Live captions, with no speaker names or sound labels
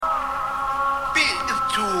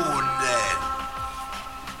tune then.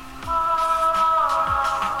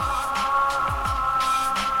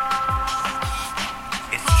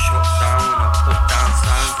 It's a short down when I put down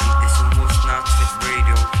sounds, and it's almost now to hit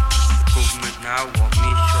radio. The government now want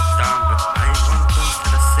me shut down, but I ain't gonna go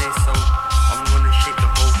till I say so. I'm gonna shake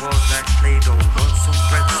the whole world like Play-Doh. Want some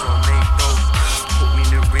bread so I make dough. Put me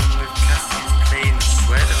in the ring with Cassie's Clay, and I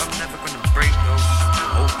swear that I'm never gonna break though.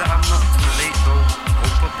 Hope that I'm not too late though.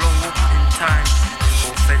 Hope I blow up in time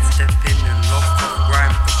before feds step in and lock off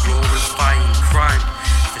Ryme for glorifying crime.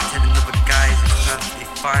 To tell another guys it's perfectly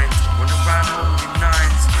fine to run around holding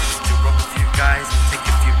nines, to rob a few guys and take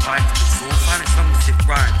a few bites. It's all fine as long as it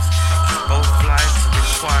rhymes, cause both lives are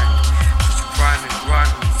entwined. Cause crime and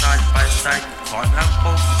grime side by side, can't have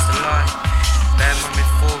both, it's a lie. Bear man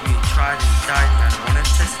before me tried and died, man wanna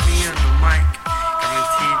test me on the mic.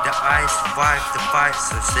 Guaranteed that I survived the fight,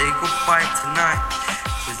 so say goodbye tonight.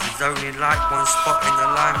 Cause there's only like one spot in the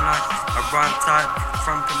limelight. I rhyme tight,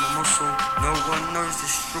 cramping the muscle, no one knows the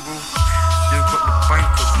struggle. You've got the bank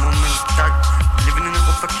of mum and dad, living in an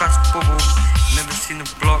upper class bubble. Never seen a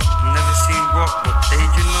block, never seen rock. What they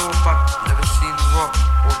do you know about? Never seen rock.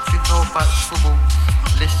 What do you know about trouble?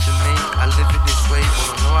 Listen mate, I live it this way.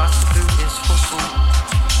 All I know how to do is hustle.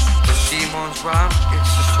 When demons rhyme,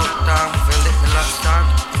 it's a shutdown. With a little like sound,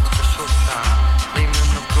 it's a shutdown. Play me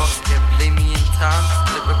on the block, yeah, play me in town.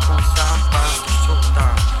 Lyrical sound, bound to shut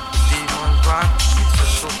down. When demons rhyme, it's a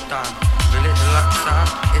shutdown. With a little like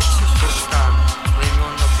sound, it's a shutdown. Play me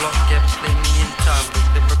on the block, yeah, play me in town. With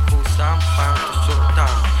lyrical sound, bound to shut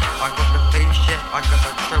down. I got the bass, yeah, I got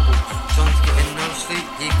the treble. John's getting no sleep,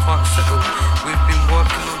 he can't settle. We've been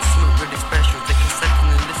working on something really special. Take a second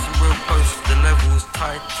and listen real close. The levels,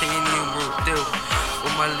 titanium, real deal.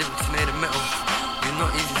 All my lyrics made of metal. You're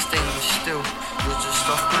not even stainless steel. You're just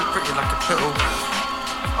soft and pretty like a petal.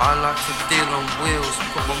 I like to deal on wheels.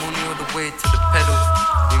 Put my money all the way to the pedal.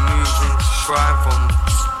 We move and grind from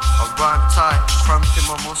I rhyme tight, cramping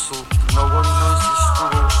my muscle. No one knows the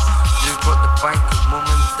struggle. You've got the bank of mum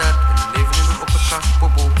and dad, and living in an upper class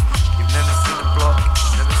bubble. You've never seen a block,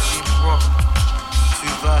 you've never seen a rock. 2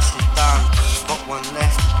 verses down, got one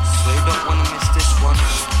left, so you don't wanna miss this one.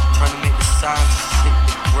 Trying to make the sound, just hit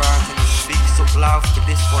the ground, and it speaks up loud for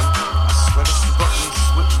this one. I swear this has got me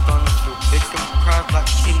switched on. I feel big and proud like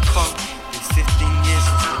King Kong. Been 15 years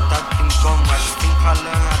since my dad been gone. Why do you think I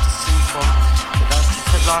learned how to sing from? But that's just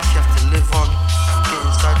a life you have to live on. I'm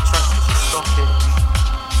getting sidetracked, but you stop it.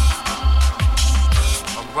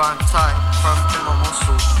 I rhyme tight, cramping my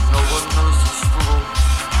muscle. No one knows the struggle.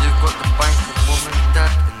 You've got the bank of mum and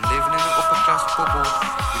dad, and living in an upper class bubble.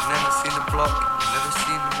 You've never seen a block, you've never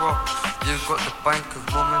seen a rock. You've got the bank of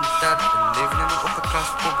mum and dad, and living in an upper class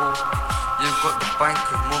bubble. You've got the bank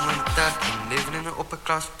of mum and dad, and living in an upper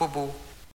class bubble.